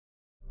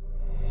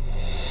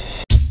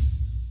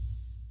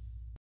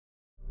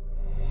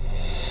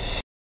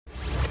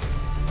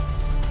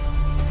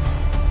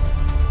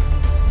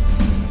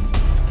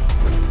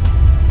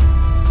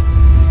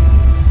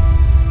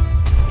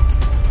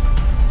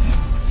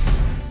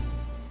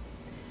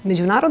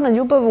Međunarodna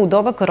ljubav u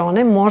doba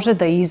korone može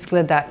da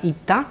izgleda i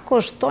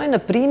tako što je, na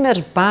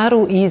primjer,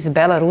 paru iz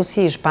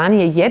Belorusije i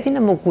Španije jedina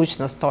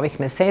mogućnost ovih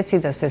meseci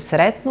da se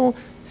sretnu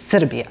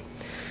Srbija.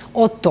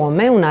 O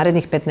tome u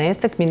narednih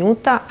 15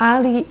 minuta,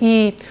 ali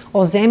i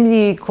o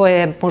zemlji koja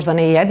je možda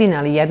ne jedina,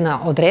 ali jedna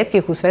od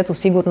retkih u svetu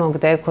sigurno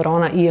gde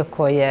korona,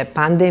 iako je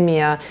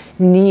pandemija,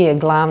 nije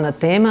glavna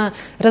tema.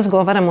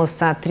 Razgovaramo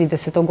sa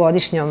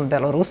 30-godišnjom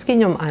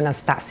beloruskinjom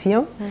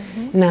Anastasijom.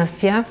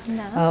 Nastja,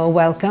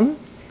 welcome.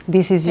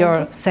 This is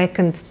your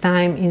second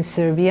time in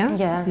Serbia.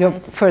 Yeah, your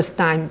right. first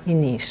time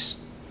in Niš.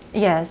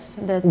 Yes.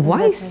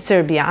 Why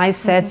Serbia? I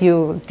said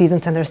you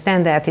didn't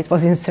understand that it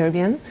was in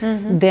Serbian,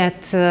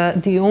 that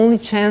the only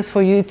chance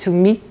for you to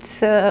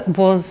meet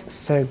was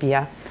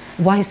Serbia.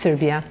 Why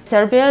Serbia?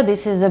 Serbia,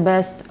 this is the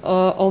best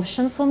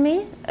option for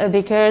me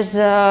because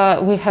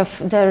we have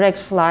direct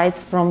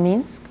flights from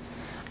Minsk.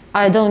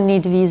 I don't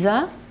need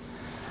visa.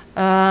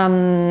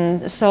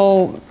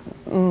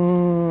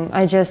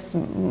 I just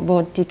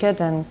bought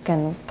ticket and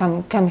can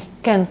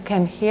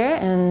come here.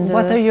 And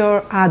what are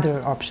your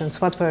other options?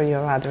 What were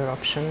your other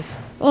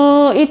options?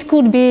 It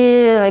could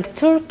be like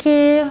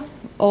Turkey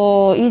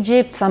or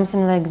Egypt,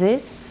 something like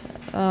this.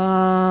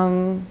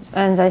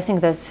 And I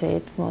think that's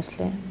it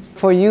mostly.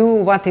 For you,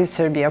 what is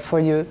Serbia for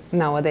you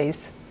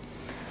nowadays?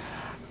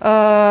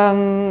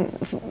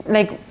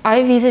 Like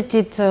I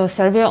visited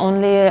Serbia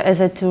only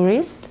as a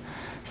tourist.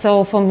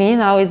 So for me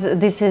now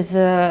this is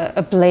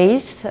a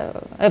place,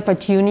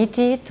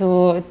 opportunity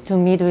to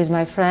meet with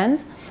my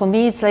friend. For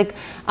me it's like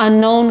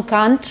unknown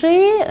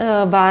country,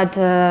 but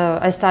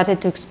I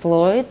started to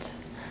explore it,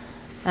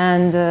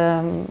 and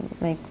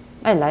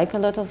I like a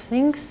lot of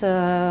things.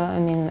 I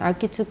mean,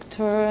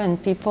 architecture and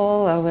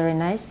people are very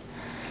nice,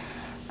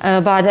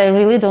 but I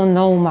really don't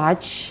know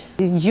much.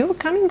 You're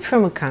coming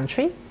from a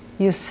country.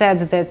 You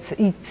said that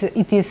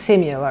it is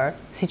similar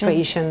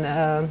situation.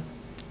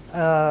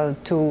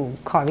 To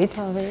COVID,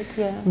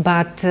 yeah.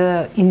 But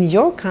in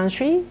your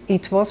country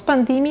it was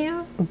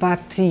pandemia,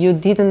 but you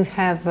didn't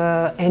have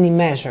any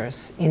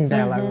measures in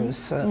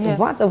Belarus. Yeah.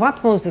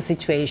 What was the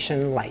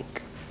situation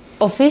like?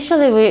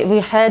 Officially we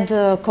had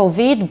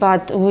COVID,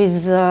 but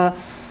with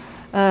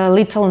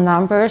little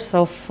numbers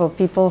of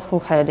people who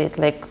had it.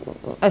 Like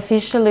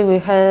officially we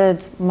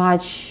had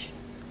much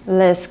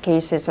less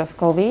cases of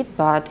COVID,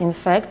 but in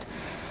fact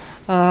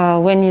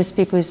when you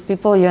speak with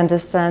people, you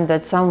understand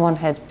that someone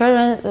had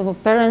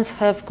parents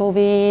have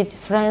COVID,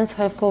 friends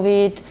have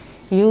COVID,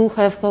 you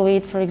have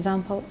COVID, for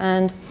example,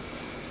 and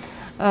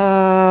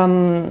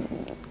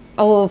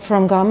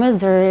from government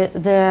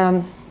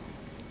there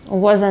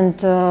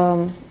wasn't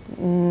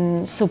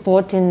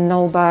supporting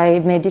no by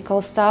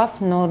medical staff,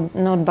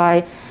 not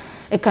by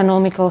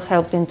economical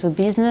help into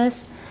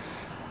business.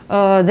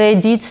 They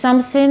did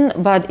something,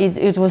 but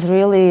it was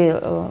really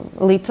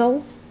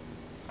little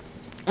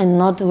and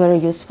not very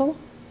useful,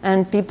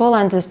 and people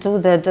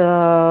understood that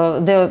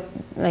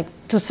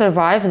to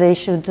survive they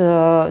should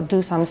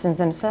do something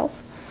themselves.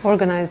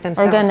 Organize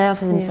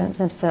themselves.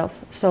 Themselves.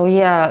 So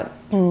yeah,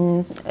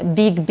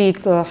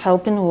 big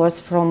helping was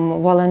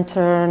from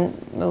volunteering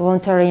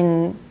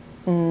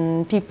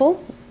people.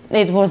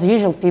 It was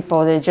usual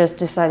people. They just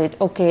decided,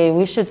 okay,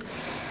 we should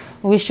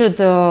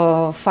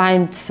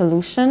find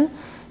solution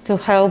to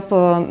help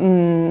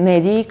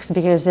medics,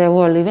 because they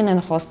were living in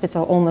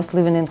hospital, almost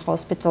living in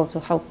hospital, to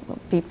help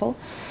people.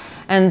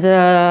 And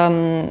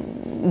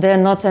there are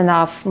not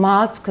enough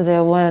masks,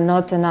 there were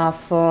not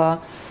enough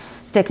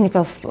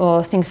technical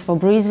things for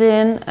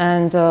breathing,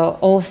 and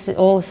all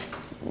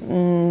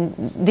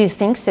these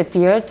things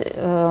appeared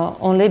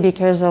only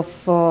because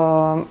of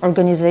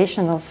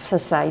organization of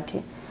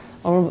society,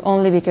 or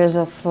only because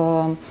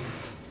of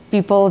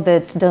people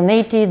that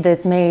donated,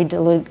 that made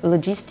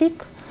logistic,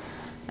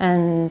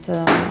 and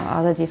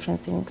other different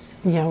things.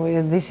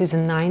 Yeah, this is the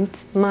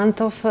 9th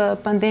month of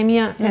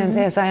pandemia, and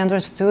as I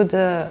understood,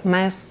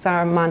 masks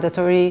are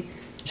mandatory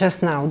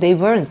just now. They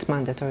weren't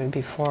mandatory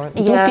before.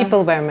 Yeah. Do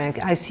people wear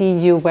masks? I see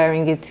you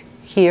wearing it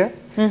here.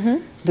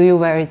 Do you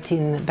wear it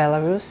in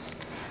Belarus?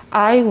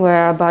 I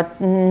wear, but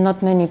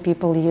not many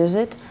people use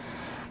it.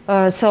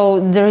 So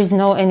there is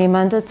no any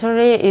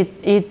mandatory.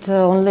 It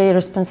only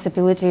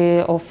responsibility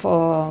of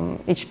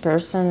each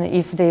person.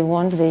 If they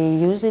want, they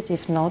use it.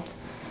 If not.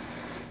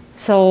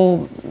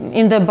 So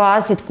in the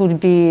bus it could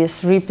be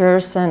 3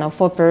 person or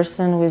 4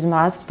 person with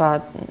mask,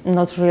 but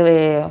not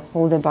really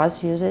all the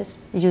bus use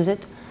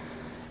it.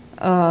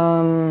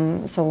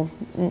 So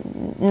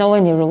no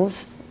any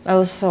rules.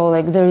 Also,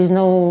 like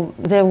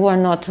there were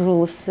not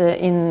rules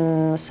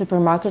in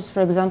supermarkets,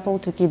 for example,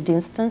 to keep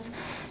distance,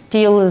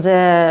 till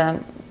the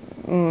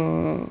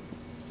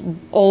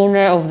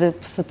owner of the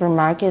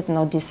supermarket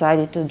not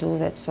decided to do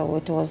that. So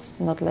it was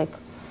not like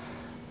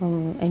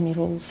any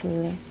rules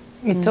really.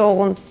 It's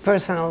all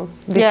personal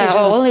decisions?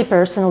 Yeah, only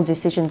personal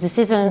decisions.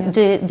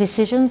 The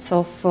decisions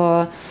of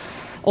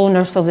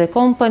owners of the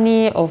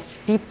company, of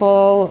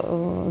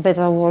people that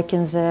are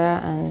working there,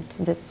 and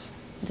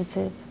that's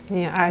it.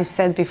 Yeah, I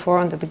said before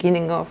on the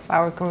beginning of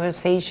our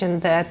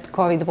conversation that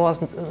COVID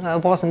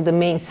wasn't the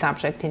main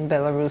subject in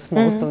Belarus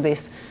most of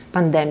these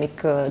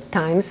pandemic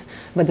times,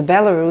 but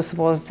Belarus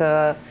was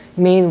the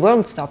main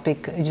world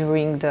topic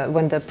during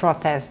when the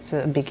protests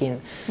begin.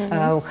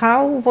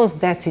 How was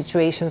that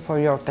situation for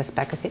your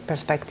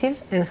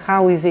perspective, and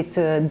how is it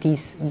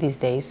these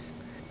days?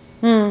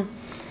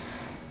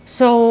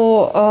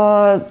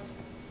 So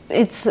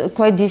it's a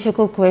quite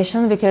difficult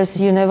question, because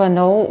you never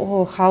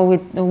know how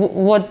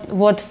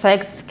what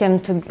facts came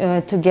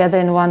together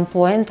in one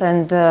point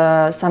and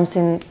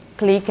something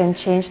clicked and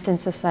changed in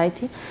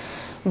society.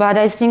 But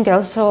I think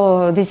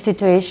also this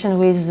situation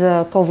with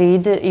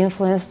COVID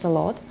influenced a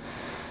lot,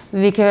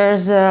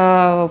 because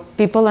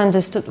people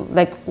understood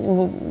like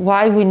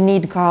why we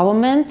need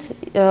government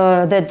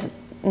that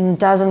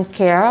doesn't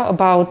care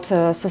about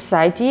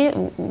society.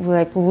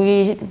 Like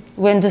we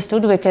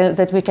understood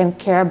that we can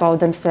care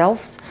about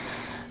themselves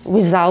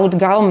without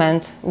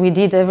government. We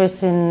did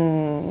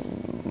everything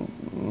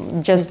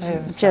just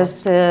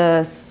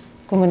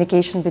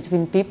communication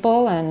between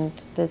people, and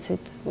that's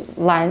it.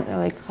 Line,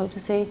 like how to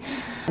say.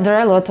 There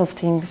are a lot of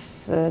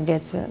things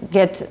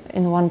get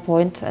in one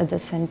point at the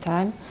same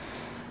time.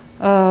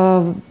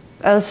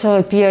 Also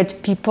appeared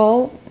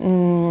people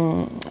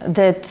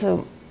that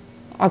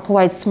are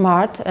quite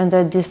smart and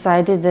that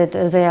decided that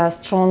they are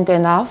strong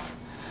enough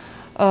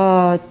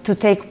to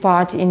take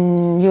part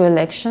in new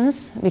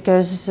elections,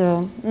 because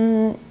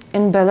in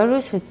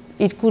Belarus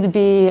it could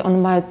be,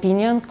 in my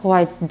opinion,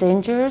 quite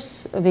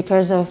dangerous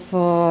because of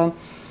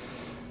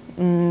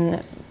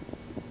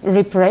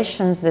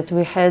repressions that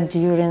we had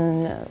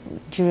during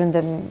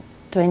the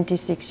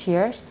 26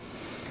 years.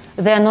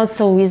 They are not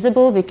so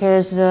visible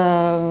because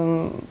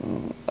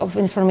of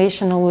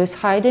information always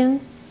hiding,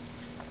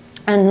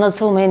 and not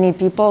so many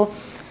people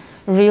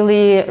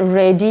really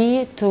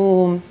ready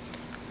to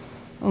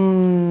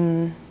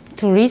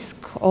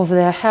risk of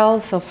their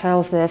health,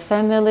 their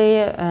family,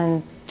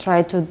 and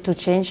try to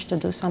change, to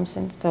do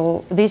something.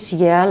 So this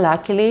year,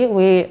 luckily,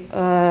 we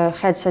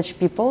had such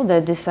people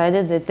that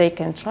decided that they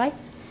can try,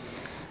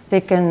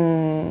 they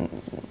can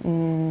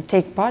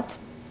take part.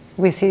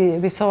 We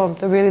saw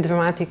the really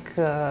dramatic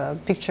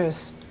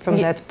pictures from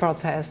that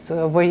protest.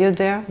 Were you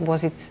there?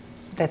 Was it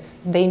that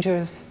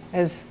dangerous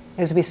as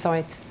we saw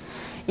it?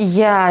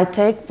 Yeah, I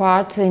take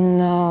part in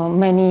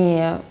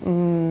many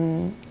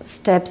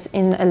steps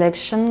in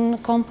election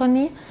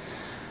company,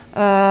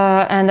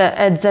 and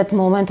at that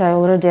moment I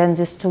already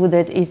understood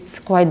that it's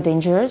quite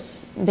dangerous,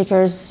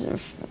 because,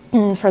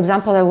 for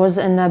example, I was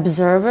an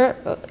observer,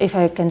 if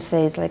I can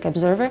say it's like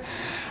observer,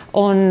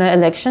 on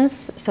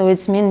elections. So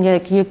it's mean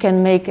like you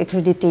can make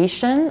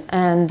accreditation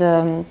and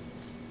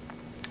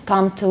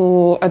come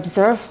to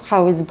observe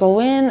how it's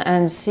going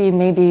and see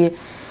maybe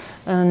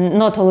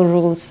not all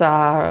rules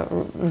are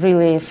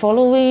really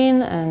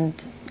following, and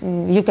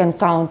you can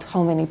count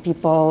how many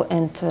people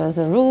enter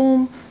the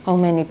room, how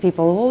many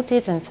people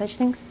voted, and such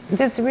things.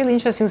 That's a really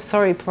interesting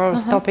story for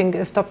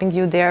stopping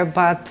you there,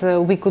 but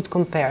we could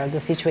compare the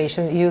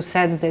situation. You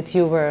said that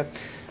you were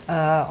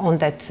on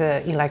that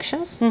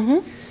elections.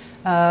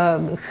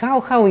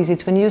 How is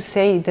it when you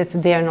say that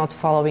they are not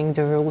following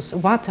the rules?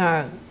 What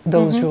are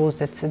those rules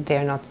that they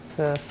are not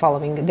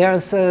following?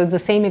 There's the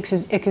same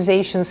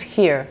accusations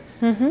here,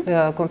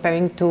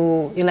 comparing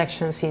to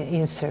elections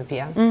in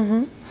Serbia.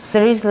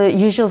 There is the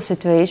usual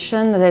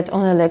situation that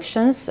on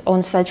elections,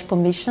 on such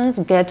commissions,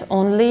 get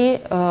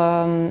only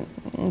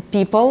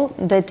people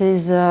that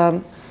is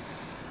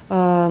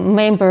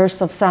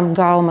members of some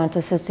government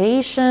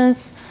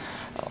associations,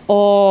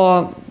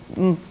 or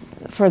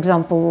for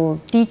example,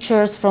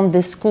 teachers from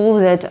the school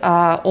that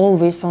are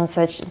always on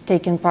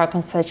taking part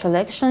on such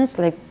elections,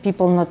 like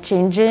people not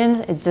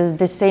changing. It's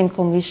the same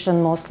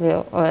commission mostly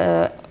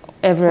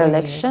every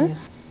election. Yeah.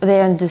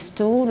 They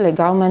understood, the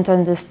government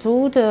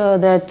understood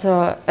that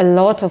a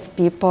lot of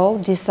people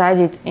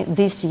decided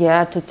this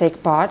year to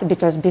take part,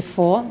 because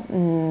before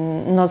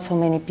not so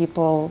many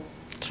people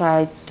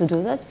tried to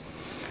do that.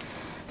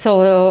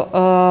 So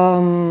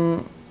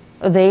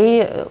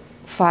they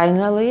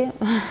finally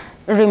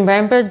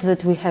remembered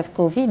that we have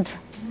COVID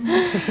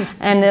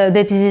and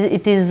that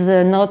it is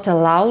not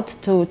allowed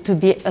to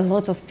be a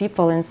lot of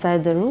people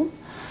inside the room.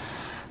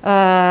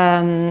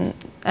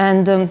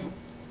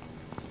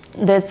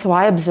 That's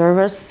why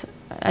observers,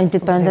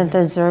 independent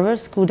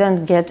observers,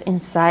 couldn't get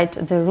inside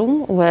the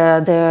room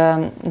where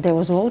there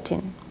was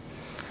voting.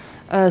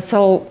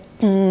 So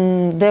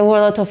there were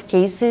a lot of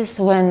cases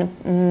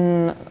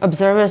when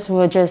observers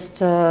were just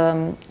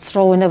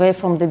thrown away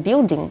from the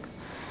building.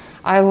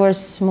 I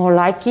was more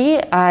lucky.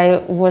 I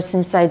was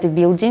inside the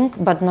building,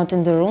 but not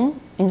in the room,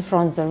 in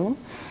front of the room.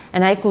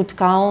 And I could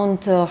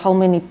count how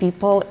many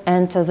people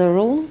enter the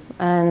room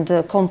and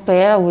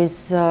compare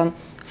with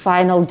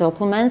final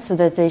documents so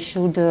that they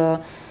should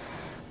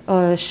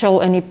show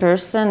any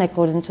person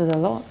according to the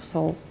law.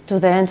 So to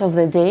the end of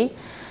the day,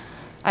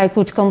 I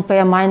could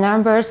compare my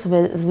numbers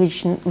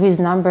with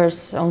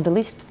numbers on the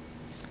list.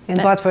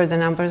 And what were the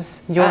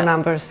numbers, your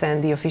numbers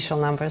and the official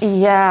numbers?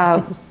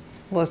 Yeah,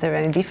 Was there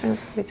any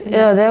difference between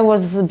There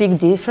was a big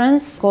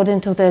difference.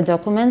 According to the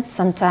documents,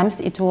 sometimes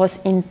it was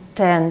in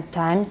 10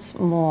 times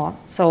more.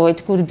 So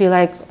it could be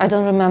like, I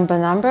don't remember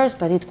numbers,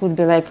 but it could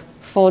be like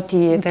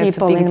 40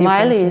 people in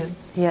my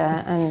list,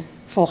 and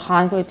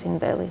 400 in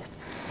their list.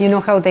 You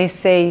know how they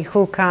say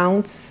who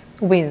counts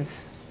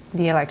wins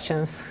the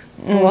elections?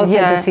 Was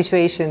that the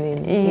situation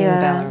in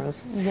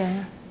Belarus?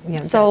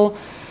 Yeah. So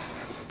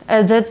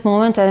at that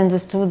moment I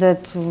understood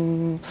that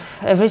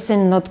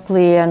everything not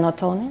clear,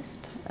 not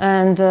honest.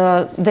 And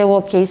there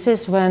were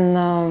cases when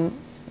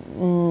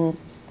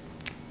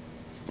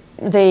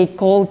they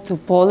called to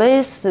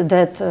police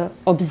that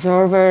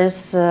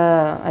observers,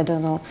 I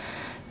don't know,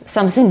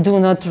 something do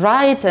not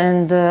right,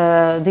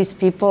 and these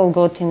people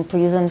got in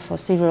prison for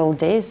several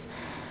days.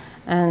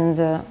 And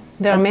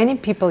there are many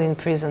people in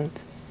prison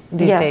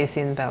these days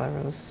in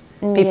Belarus.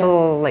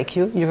 People like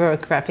you. You were a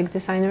graphic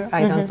designer.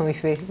 I don't know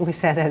if we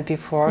said that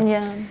before.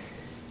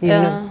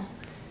 Yeah.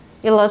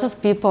 A lot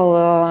of people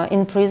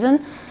in prison.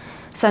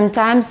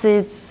 Sometimes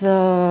it's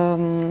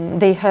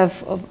they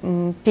have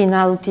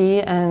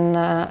penalty and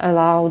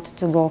allowed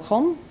to go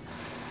home,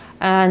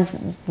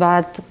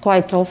 but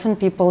quite often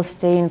people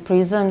stay in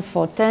prison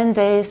for 10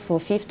 days, for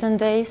 15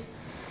 days,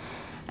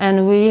 and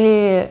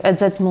at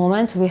that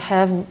moment we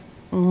have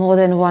more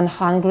than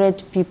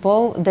 100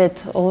 people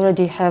that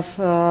already have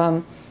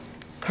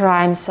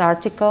crimes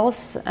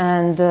articles,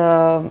 and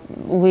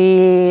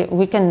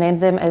we can name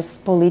them as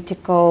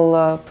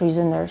political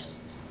prisoners.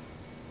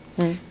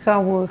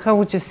 How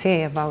would you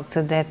say about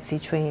that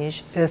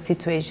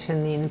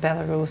situation in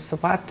Belarus?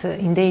 What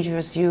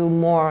endangers you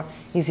more?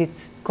 Is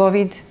it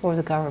COVID or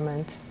the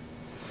government?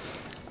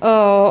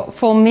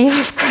 For me,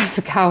 of course,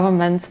 the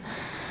government.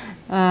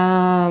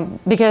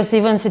 Because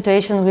even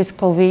situation with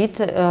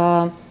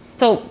COVID,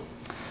 so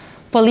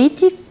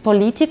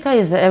politica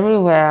is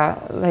everywhere.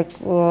 Like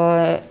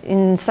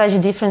in such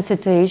different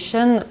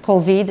situation,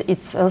 COVID,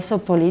 it's also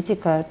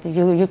politica.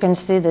 You can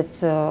see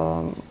that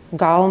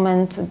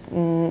government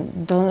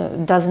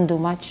doesn't do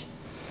much.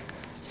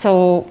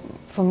 So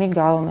for me,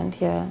 government,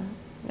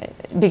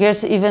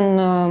 because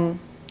even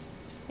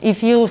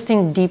if you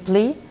think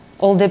deeply,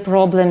 all the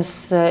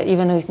problems,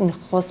 even in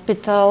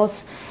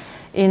hospitals,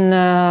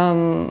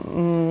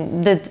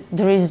 that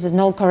there is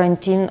no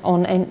quarantine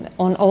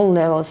on all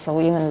levels.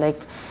 So even like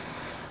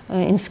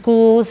in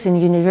schools, in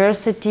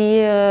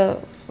university,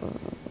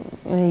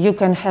 you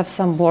can have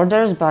some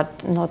borders,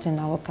 but not in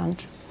our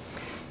country.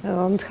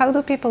 How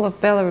do people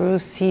of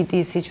Belarus see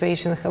this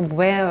situation?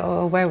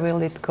 Where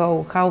will it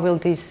go? How will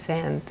this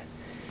end?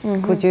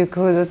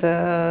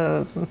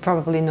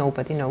 Probably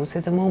nobody knows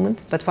at the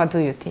moment, but what do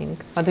you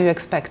think? What do you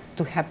expect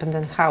to happen,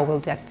 and how will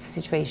that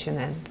situation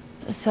end?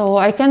 So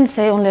I can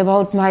say only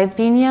about my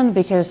opinion,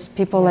 because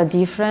people are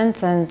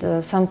different,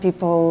 and some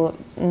people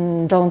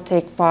don't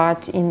take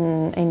part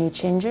in any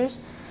changes.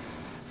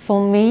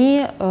 For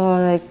me,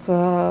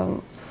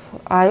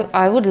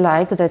 I would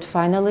like that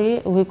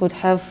finally we could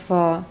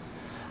have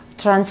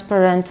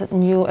transparent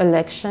new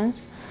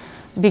elections,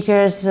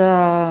 because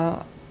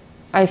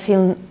I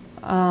feel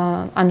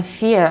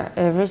unfair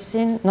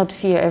everything, not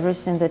fear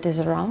everything that is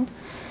around.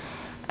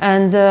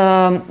 And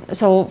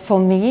so for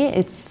me,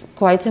 it's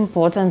quite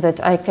important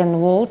that I can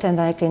vote and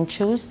I can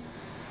choose.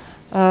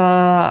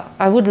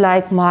 I would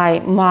like my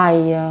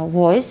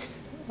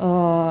voice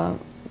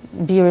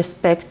be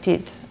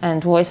respected,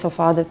 and voice of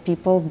other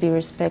people be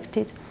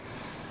respected,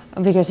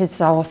 because it's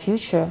our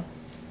future.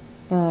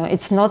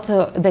 It's not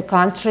the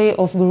country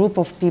of group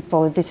of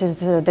people. This is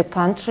the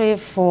country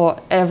for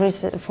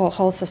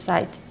whole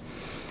society.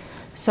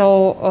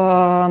 So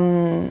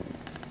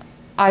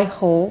I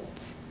hope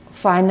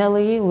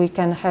finally we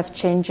can have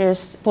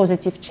changes,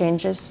 positive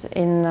changes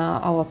in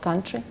our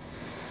country.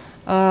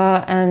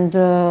 And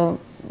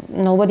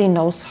nobody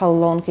knows how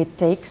long it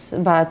takes,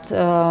 but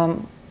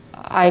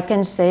I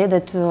can say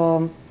that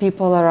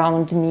people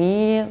around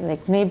me,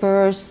 like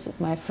neighbors,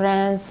 my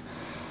friends,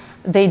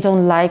 they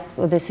don't like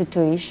the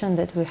situation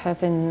that we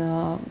have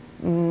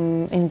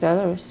in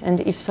Belarus. And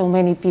if so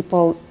many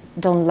people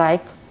don't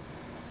like,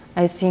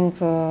 I think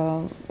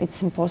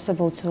it's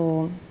impossible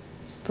to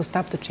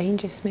stop the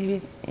changes,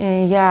 maybe?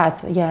 Yeah.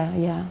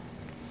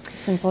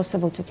 It's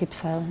impossible to keep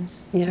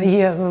silence.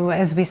 Yeah,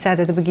 as we said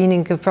at the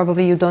beginning,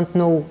 probably you don't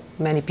know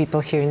many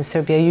people here in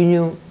Serbia. You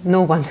knew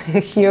no one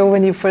here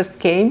when you first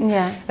came.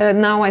 Yeah.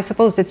 Now I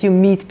suppose that you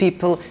meet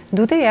people.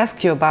 Do they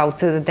ask you about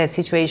that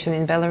situation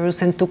in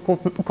Belarus and to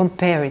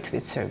compare it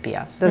with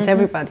Serbia? Does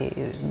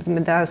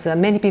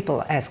many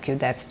people ask you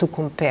that, to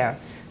compare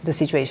the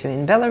situation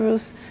in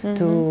Belarus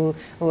to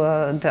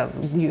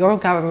your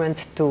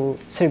government to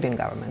Serbian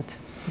government?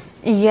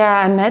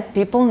 Yeah, I met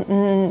people.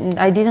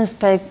 I didn't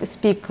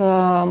speak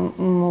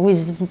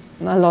with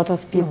a lot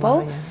of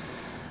people,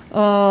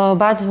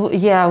 but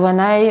yeah,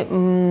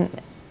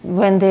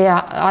 when they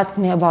ask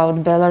me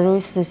about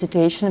Belarus, the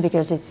situation,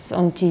 because it's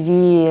on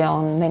TV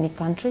on many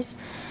countries,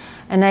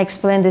 and I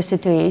explain the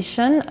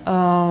situation,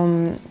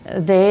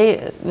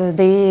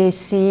 they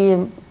see,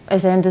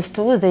 as I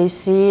understood, they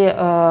see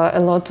a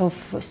lot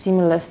of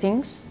similar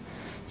things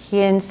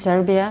here in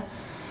Serbia,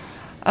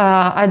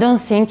 I don't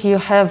think you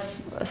have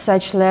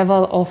such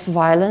level of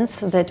violence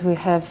that we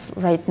have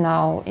right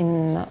now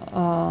in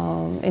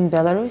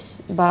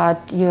Belarus, but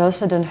you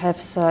also don't have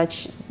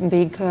such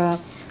big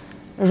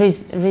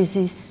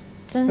resistance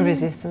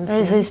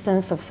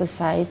of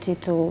society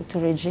to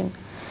regime.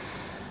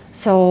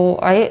 So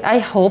I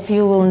hope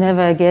you will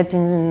never get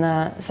in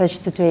such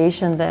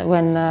situation that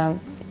when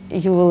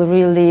you will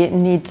really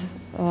need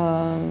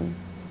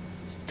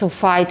to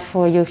fight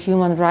for your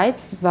human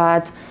rights,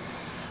 but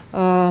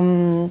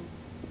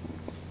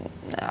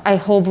I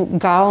hope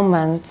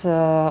government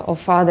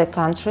of other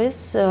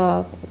countries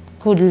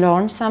could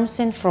learn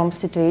something from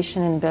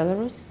situation in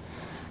Belarus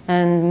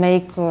and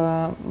make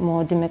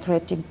more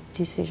democratic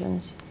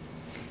decisions.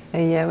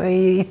 Yeah,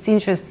 it's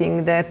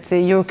interesting that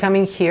you're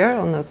coming here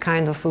on a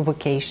kind of a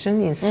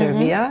vacation in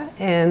Serbia,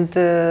 and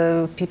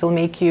people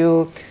make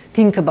you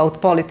think about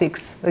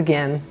politics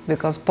again,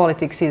 because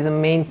politics is a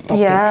main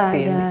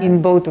topic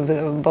in both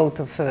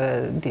of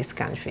these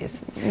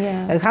countries.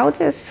 Yeah. How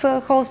this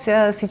whole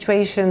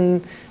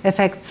situation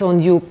affects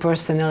on you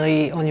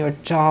personally, on your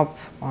job,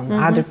 on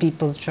other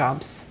people's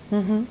jobs?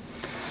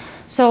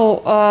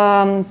 So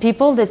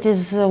people that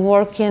is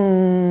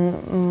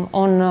working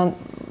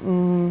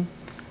on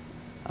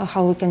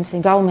how we can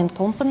say government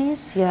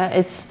companies,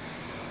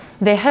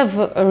 they have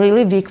a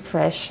really big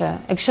pressure.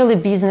 Actually,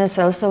 business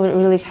also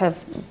really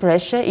have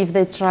pressure if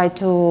they try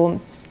to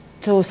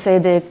say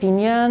their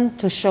opinion,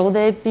 to show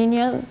their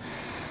opinion.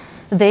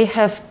 They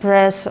have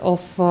press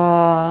of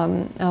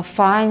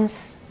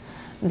fines.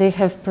 They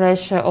have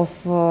pressure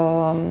of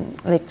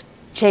like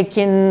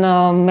checking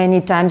many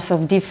times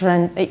of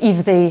different,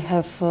 if they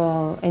have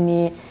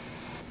any,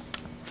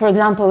 for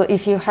example,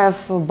 if you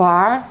have a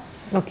bar,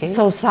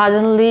 so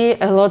suddenly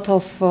a lot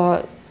of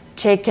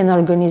checking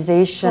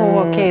organization.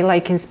 Oh, okay,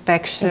 like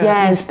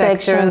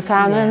inspectors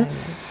coming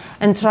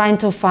and trying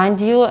to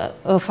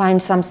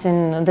find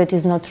something that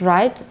is not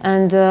right,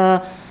 and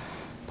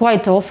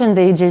quite often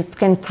they just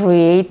can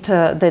create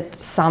that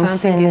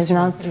something is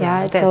not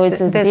right. So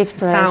it's a big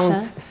pressure.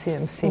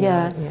 Sounds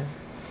similar. Yeah.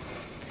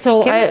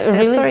 So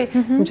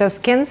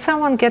can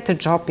someone get a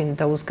job in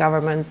those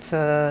government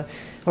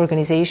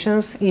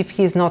organizations if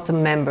he's not a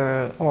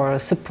member or a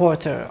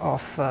supporter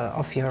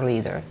of your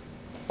leader?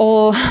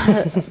 Or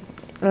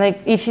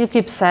like if you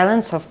keep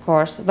silence, of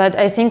course. But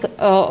I think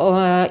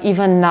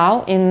even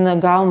now in the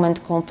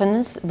government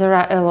companies, there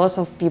are a lot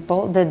of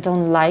people that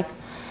don't like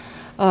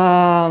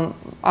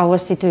our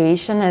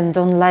situation and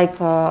don't like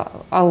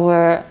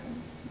our,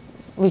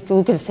 we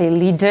could say,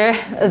 leader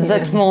at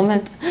that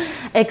moment,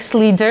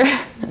 ex-leader.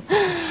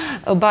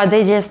 But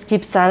they just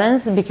keep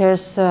silence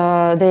because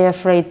they're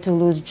afraid to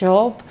lose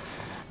job.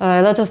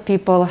 A lot of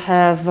people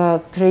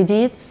have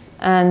credits,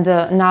 and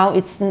now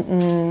it's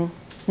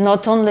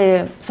not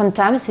only,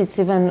 sometimes it's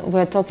even,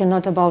 we're talking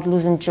not about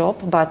losing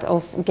job, but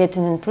of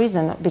getting in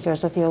prison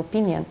because of your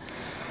opinion.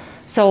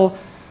 So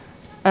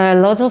a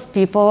lot of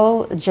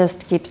people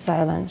just keep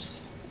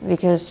silence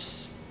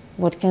because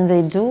what can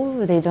they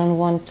do? They don't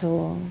want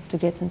to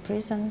get in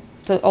prison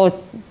or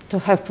to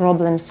have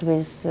problems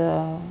with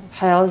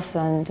health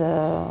and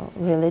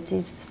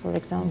relatives, for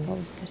example.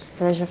 There's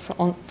pressure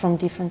from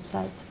different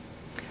sides.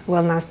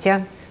 Well,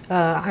 Nastya,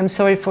 I'm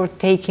sorry for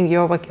taking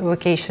your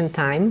vacation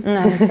time.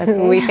 No, it's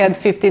okay. We had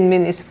 15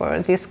 minutes for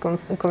this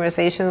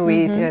conversation.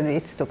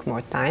 It took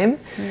more time.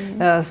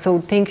 So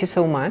thank you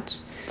so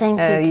much. Thank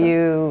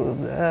you.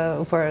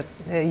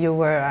 You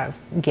were our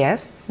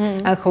guest.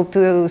 I hope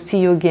to see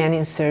you again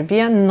in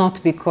Serbia,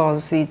 not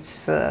because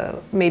it's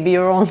maybe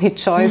your only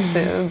choice,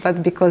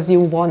 but because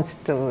you want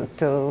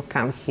to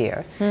come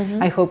here.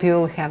 I hope you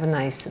will have a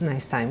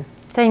nice time.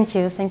 Thank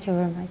you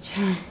very much.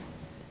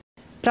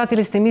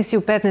 Pratili ste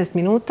emisiju 15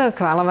 minuta.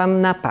 Hvala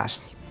vam na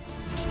pažnji.